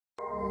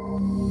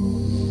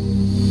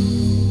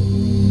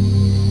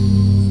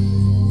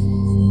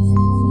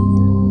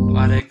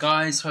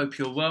guys, hope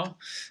you're well.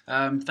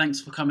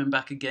 Thanks for coming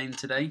back again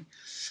today.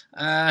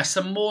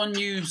 Some more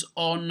news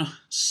on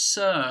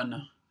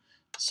CERN.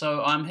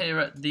 So I'm here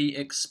at the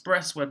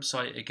Express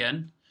website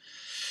again.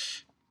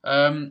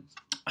 I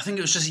think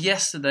it was just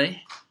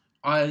yesterday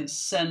I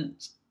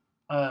sent...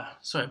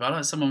 sorry about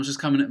that, someone was just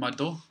coming at my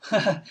door.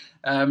 So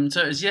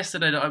it was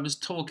yesterday that I was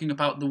talking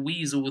about the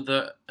weasel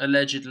that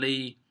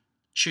allegedly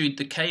chewed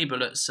the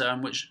cable at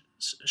CERN, which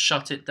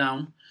shut it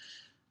down.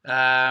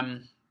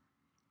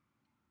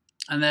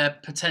 And they're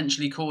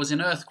potentially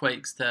causing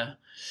earthquakes there.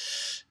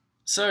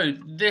 So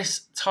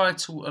this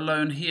title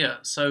alone here.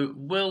 So,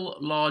 will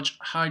Large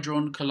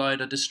Hadron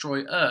Collider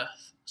destroy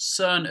Earth?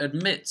 CERN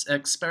admits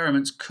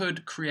experiments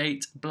could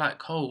create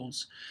black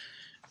holes.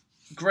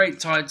 Great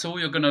title.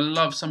 You're going to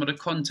love some of the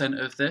content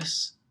of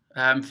this.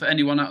 For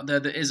anyone out there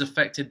that is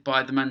affected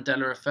by the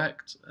Mandela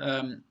effect.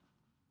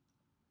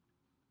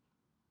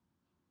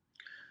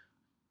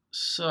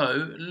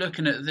 So,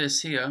 looking at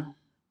this here.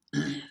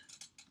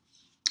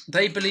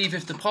 They believe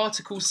if the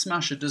particle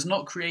smasher does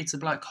not create a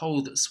black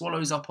hole that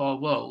swallows up our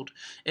world,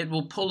 it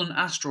will pull an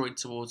asteroid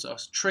towards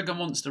us, trigger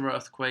monster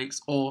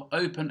earthquakes, or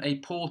open a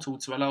portal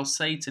to allow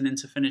Satan in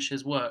to finish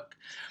his work.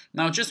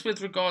 Now, just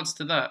with regards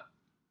to that,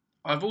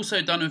 I've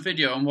also done a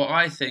video on what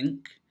I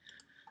think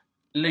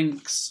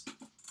links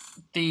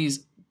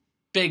these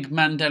big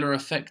Mandela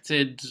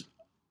affected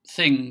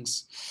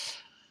things.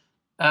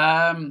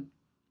 Check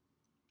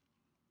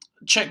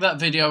that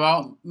video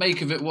out,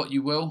 make of it what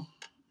you will.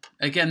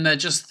 Again, they're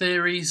just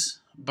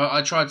theories, but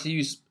I try to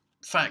use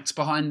facts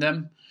behind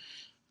them.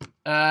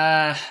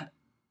 My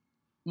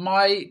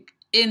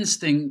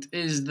instinct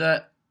is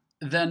that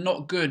they're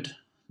not good,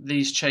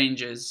 these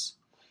changes.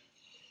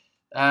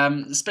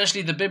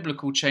 Especially the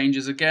biblical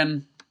changes.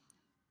 Again,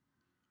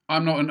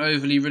 I'm not an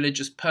overly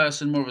religious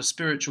person, more of a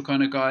spiritual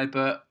kind of guy,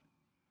 but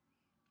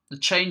the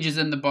changes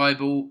in the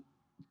Bible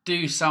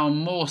do sound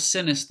more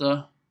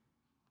sinister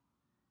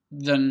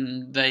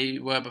than they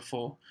were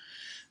before.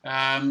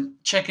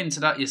 Check into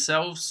that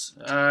yourselves.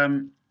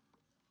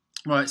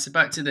 Right, so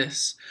back to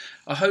this.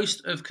 A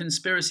host of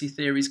conspiracy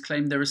theories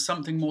claim there is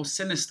something more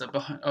sinister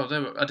behind... I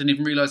didn't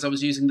even realise I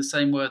was using the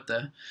same word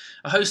there.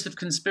 A host of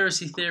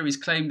conspiracy theories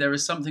claim there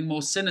is something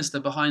more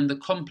sinister behind the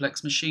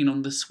complex machine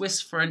on the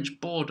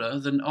Swiss-French border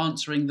than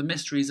answering the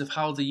mysteries of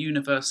how the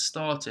universe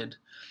started.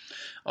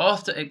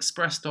 After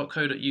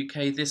Express.co.uk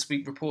this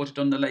week reported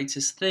on the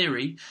latest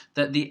theory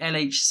that the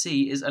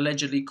LHC is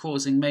allegedly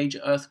causing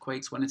major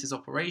earthquakes when it is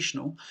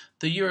operational,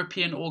 the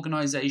European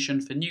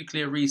Organisation for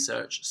Nuclear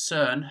Research,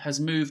 CERN,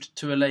 has moved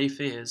to allay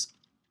fears.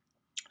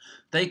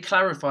 They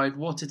clarified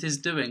what it is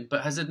doing,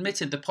 but has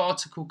admitted the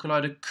particle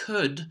collider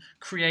could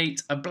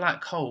create a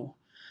black hole,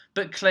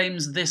 but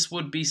claims this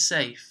would be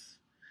safe.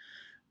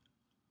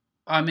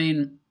 I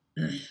mean,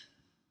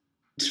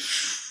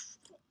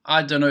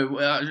 I don't know...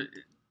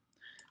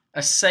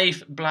 A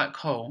safe black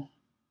hole.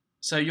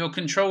 So you're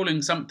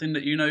controlling something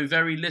that you know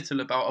very little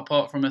about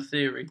apart from a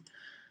theory.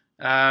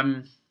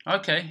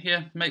 Okay,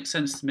 yeah, makes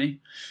sense to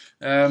me.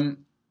 A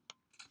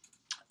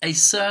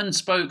CERN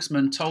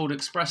spokesman told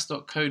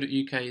Express.co.uk,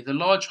 the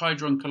Large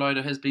Hadron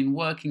Collider has been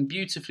working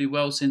beautifully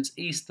well since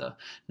Easter,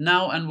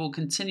 now and will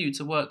continue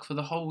to work for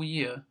the whole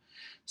year.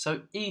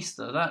 So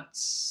Easter,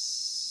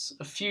 that's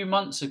a few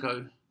months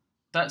ago.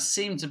 That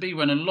seemed to be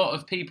when a lot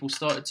of people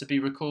started to be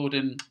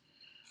recording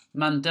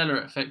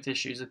Mandela effect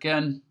issues.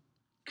 Again,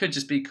 could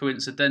just be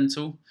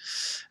coincidental.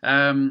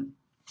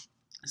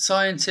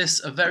 Scientists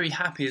are very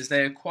happy as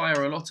they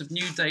acquire a lot of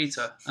new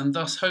data and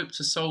thus hope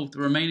to solve the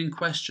remaining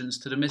questions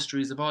to the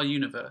mysteries of our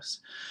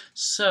universe.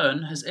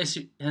 CERN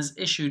has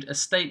issued a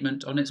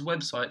statement on its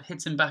website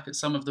hitting back at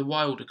some of the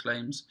wilder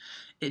claims.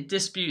 It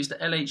disputes that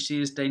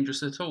LHC is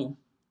dangerous at all.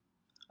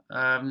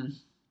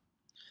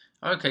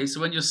 Okay, so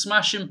when you're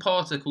smashing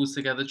particles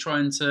together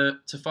trying to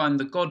find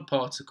the God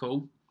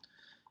particle,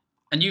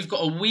 and you've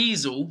got a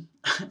weasel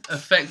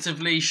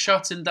effectively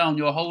shutting down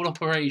your whole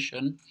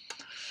operation,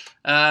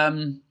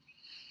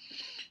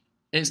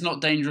 it's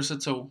not dangerous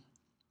at all.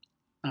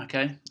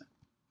 Okay.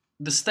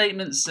 The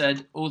statement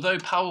said, although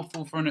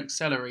powerful for an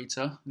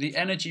accelerator, the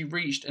energy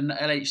reached in the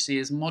LHC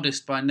is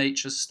modest by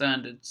nature's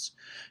standards.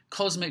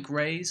 Cosmic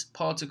rays,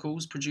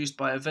 particles produced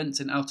by events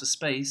in outer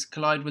space,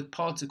 collide with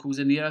particles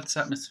in the Earth's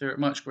atmosphere at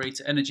much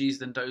greater energies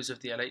than those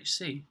of the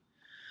LHC.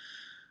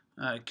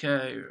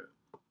 Okay.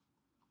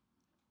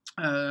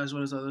 As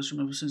well as others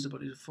from ever since the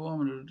bodies are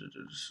formed.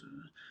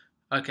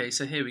 Okay,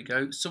 so here we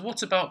go. So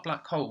what about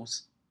black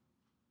holes?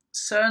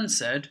 CERN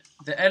said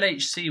the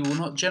LHC will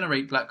not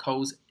generate black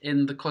holes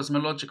in the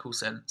cosmological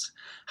sense.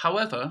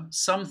 However,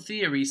 some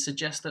theories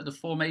suggest that the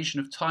formation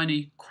of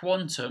tiny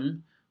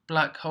quantum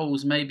black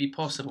holes may be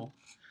possible.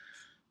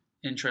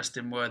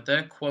 Interesting word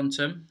there,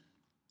 quantum.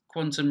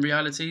 Quantum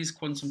realities,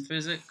 quantum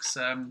physics.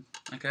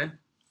 Okay.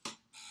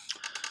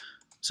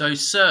 So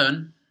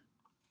CERN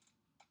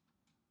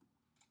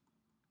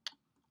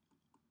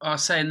are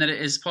saying that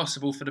it is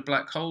possible for the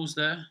black holes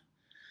there.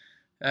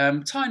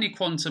 Tiny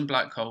quantum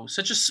black holes,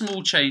 so just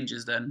small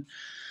changes then.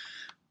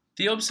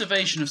 The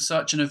observation of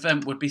such an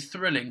event would be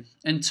thrilling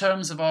in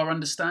terms of our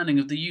understanding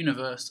of the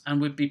universe and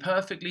would be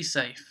perfectly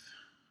safe.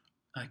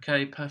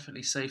 Okay,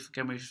 perfectly safe.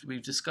 Again,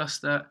 we've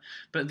discussed that.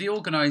 But the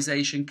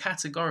organisation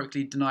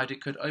categorically denied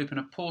it could open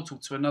a portal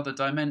to another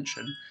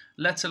dimension,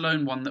 let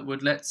alone one that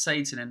would let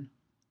Satan in,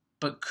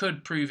 but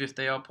could prove if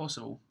they are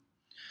possible.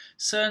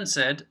 CERN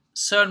said,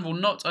 CERN will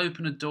not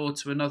open a door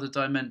to another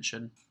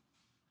dimension.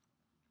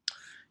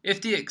 If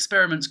the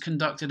experiments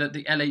conducted at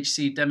the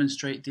LHC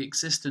demonstrate the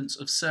existence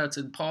of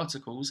certain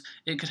particles,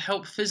 it could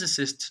help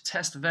physicists to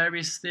test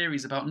various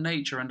theories about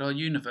nature and our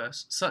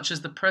universe, such as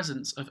the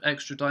presence of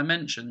extra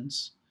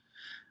dimensions.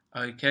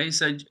 Okay,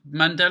 so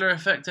Mandela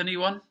effect,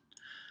 anyone?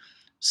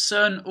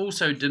 CERN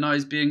also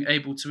denies being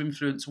able to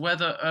influence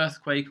weather,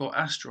 earthquake, or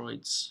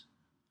asteroids.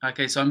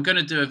 Okay, so I'm going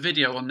to do a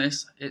video on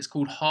this. It's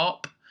called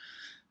HARP.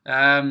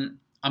 I'm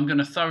going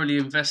to thoroughly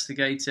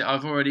investigate it.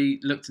 I've already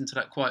looked into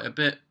that quite a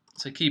bit.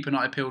 So keep an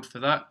eye peeled for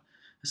that.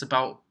 It's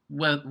about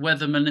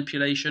weather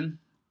manipulation.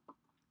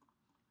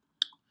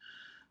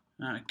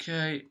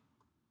 Okay.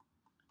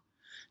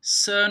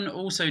 CERN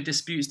also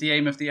disputes the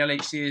aim of the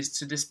LHC is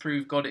to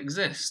disprove God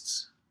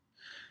exists.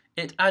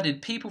 It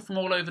added, people from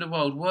all over the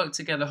world work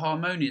together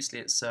harmoniously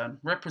at CERN,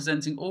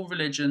 representing all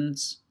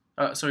regions,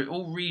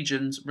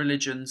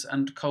 religions,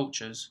 and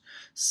cultures.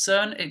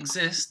 CERN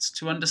exists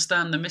to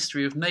understand the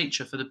mystery of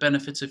nature for the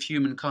benefit of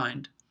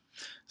humankind.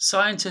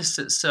 Scientists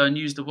at CERN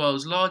use the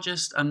world's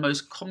largest and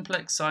most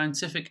complex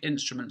scientific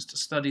instruments to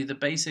study the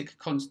basic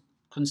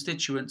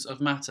constituents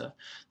of matter,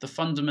 the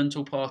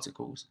fundamental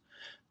particles.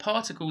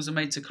 Particles are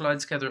made to collide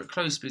together at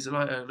close speeds.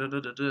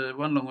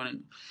 One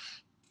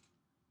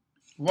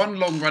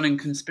long-running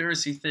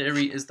conspiracy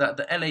theory is that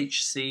the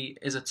LHC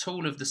is a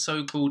tool of the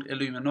so-called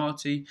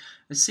Illuminati,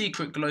 a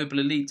secret global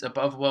elite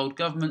above world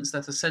governments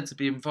that are said to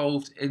be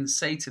involved in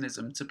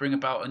Satanism to bring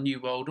about a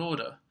new world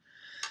order.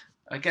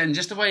 Again,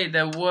 just the way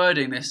they're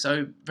wording this,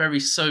 so very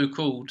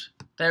so-called,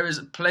 there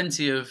is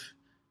plenty of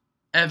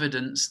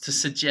evidence to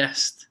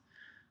suggest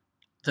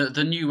that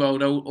the New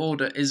World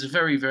Order is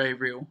very, very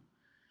real.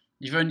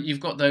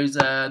 You've got those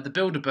the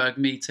Bilderberg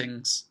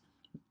meetings.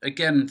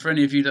 Again, for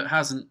any of you that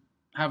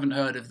haven't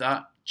heard of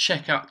that,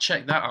 check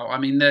that out. I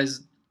mean,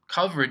 there's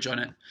coverage on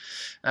it.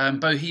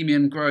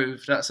 Bohemian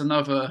Grove, that's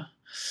another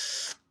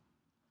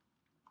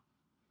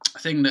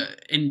thing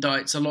that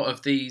indicts a lot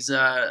of these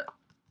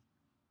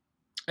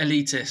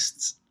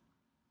elitists.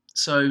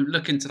 So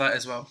look into that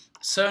as well.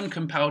 CERN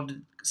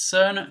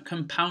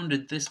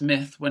compounded this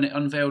myth when it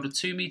unveiled a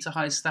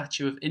 2-meter-high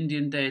statue of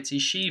Indian deity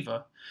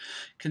Shiva.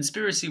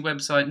 Conspiracy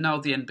website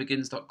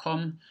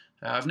nowtheendbegins.com.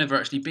 I've never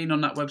actually been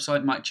on that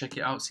website, might check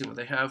it out, see what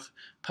they have.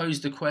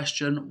 Posed the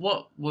question,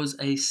 what was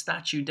a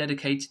statue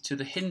dedicated to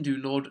the Hindu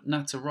lord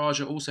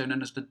Nataraja, also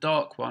known as the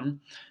Dark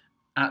One,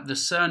 at the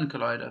CERN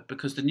collider?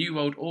 Because the New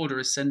World Order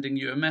is sending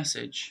you a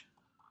message.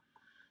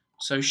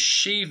 So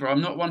Shiva, I'm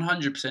not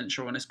 100%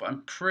 sure on this, but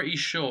I'm pretty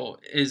sure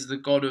is the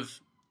god of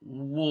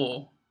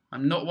war.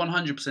 I'm not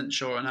 100%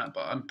 sure on that,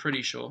 but I'm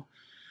pretty sure.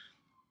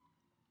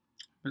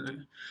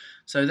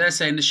 So they're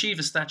saying the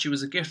Shiva statue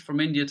was a gift from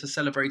India to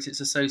celebrate its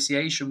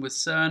association with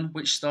CERN,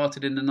 which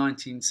started in the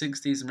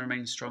 1960s and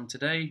remains strong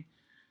today.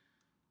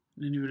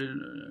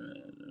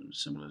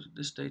 Symbol of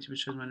this data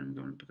was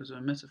chosen because of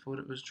a metaphor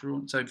that was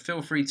drawn. So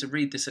feel free to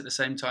read this at the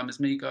same time as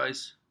me,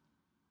 guys.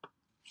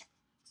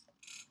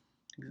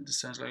 This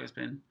sounds like it's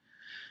been...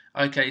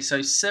 Okay,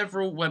 so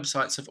several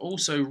websites have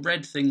also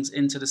read things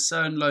into the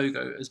CERN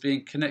logo as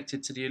being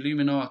connected to the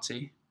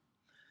Illuminati.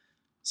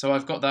 So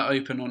I've got that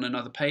open on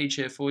another page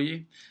here for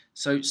you.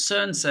 So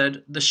CERN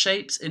said, the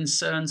shapes in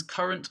CERN's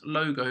current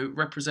logo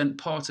represent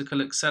particle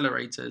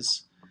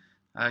accelerators.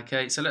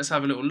 Okay, so let's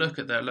have a little look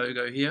at their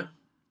logo here.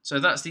 So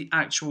that's the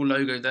actual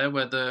logo there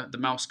where the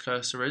mouse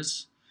cursor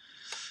is.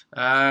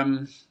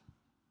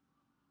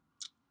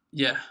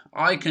 Yeah,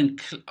 I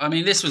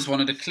mean, this was one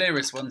of the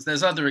clearest ones.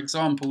 There's other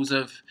examples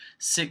of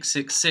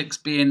 666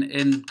 being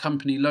in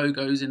company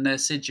logos in their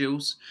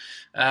sigils.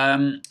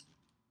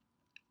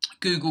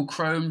 Google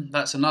Chrome,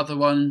 that's another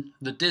one.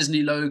 The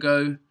Disney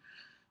logo.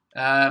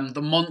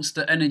 The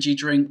Monster energy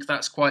drink,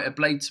 that's quite a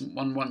blatant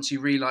one once you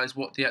realise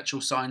what the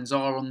actual signs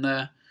are on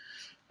there.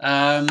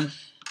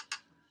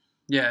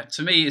 Yeah,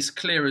 to me it's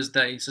clear as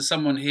day. So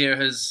someone here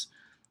has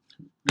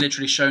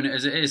literally shown it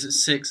as it is.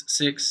 It's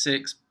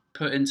 666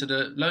 put into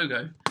the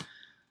logo.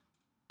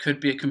 Could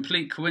be a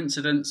complete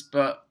coincidence,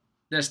 but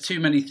there's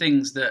too many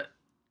things that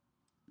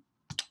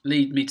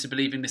lead me to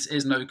believing this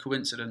is no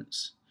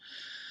coincidence.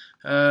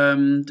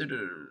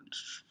 The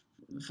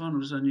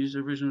final design used the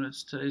original of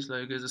today's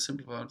logo as a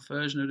simplified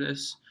version of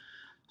this.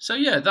 So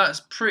yeah,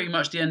 that's pretty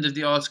much the end of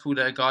the article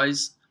there,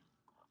 guys.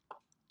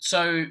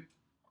 So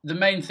the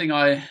main thing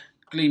I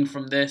gleaned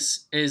from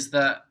this is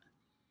that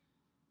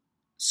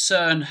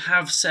CERN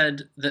have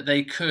said that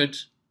they could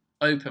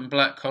open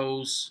black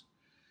holes.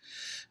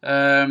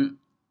 Yeah,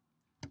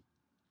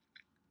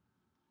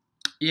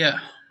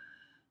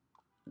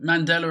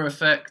 Mandela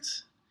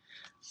effect.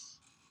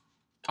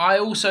 I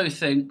also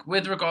think,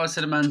 with regards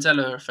to the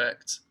Mandela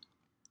effect,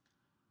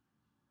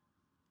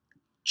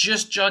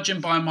 just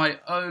judging by my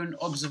own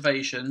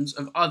observations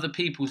of other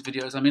people's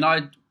videos, I mean,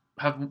 I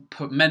have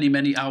put many,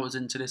 many hours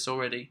into this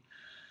already.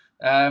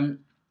 I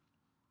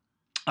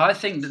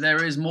think that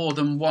there is more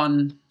than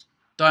one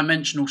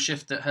dimensional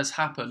shift that has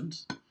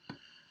happened.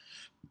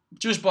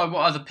 Just by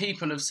what other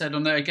people have said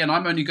on there. Again,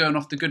 I'm only going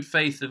off the good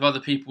faith of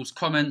other people's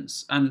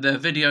comments and their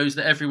videos,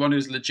 that everyone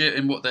is legit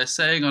in what they're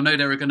saying. I know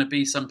there are going to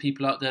be some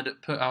people out there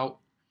that put out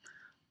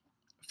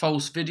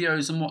false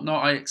videos and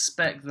whatnot. I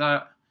expect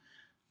that.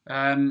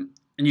 And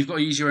you've got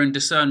to use your own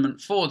discernment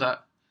for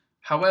that.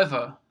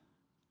 However,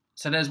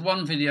 so there's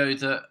one video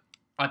that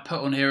I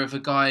put on here of a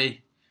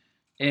guy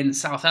in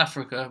South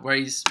Africa where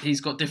he's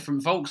got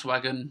different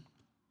Volkswagen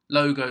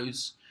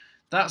logos.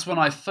 That's when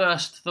I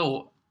first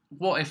thought,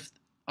 what if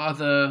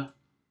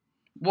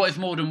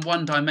more than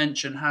one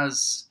dimension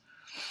has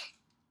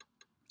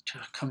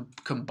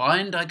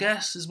combined, I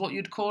guess is what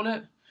you'd call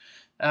it.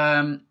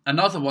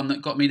 Another one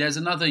that got me, there's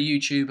another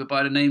YouTuber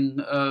by the name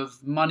of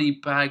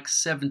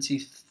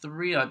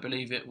Moneybag73, I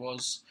believe it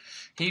was.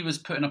 He was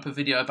putting up a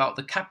video about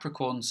the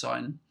Capricorn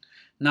sign.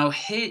 Now,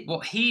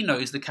 what he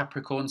knows the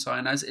Capricorn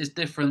sign as is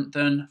different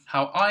than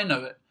how I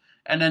know it.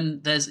 And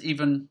then there's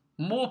even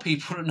more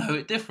people that know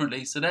it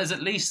differently. So there's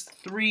at least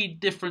 3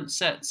 different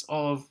sets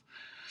of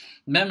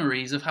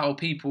memories of how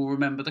people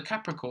remember the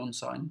Capricorn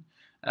sign.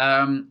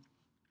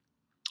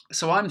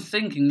 So I'm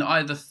thinking that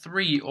either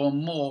 3 or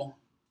more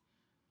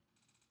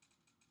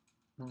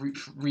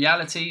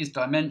realities,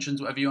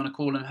 dimensions, whatever you want to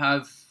call them,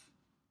 have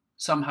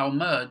somehow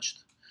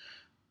merged.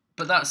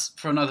 But that's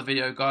for another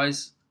video,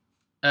 guys.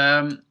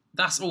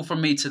 That's all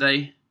from me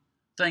today.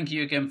 Thank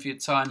you again for your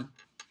time,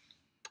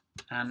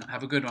 and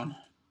have a good one.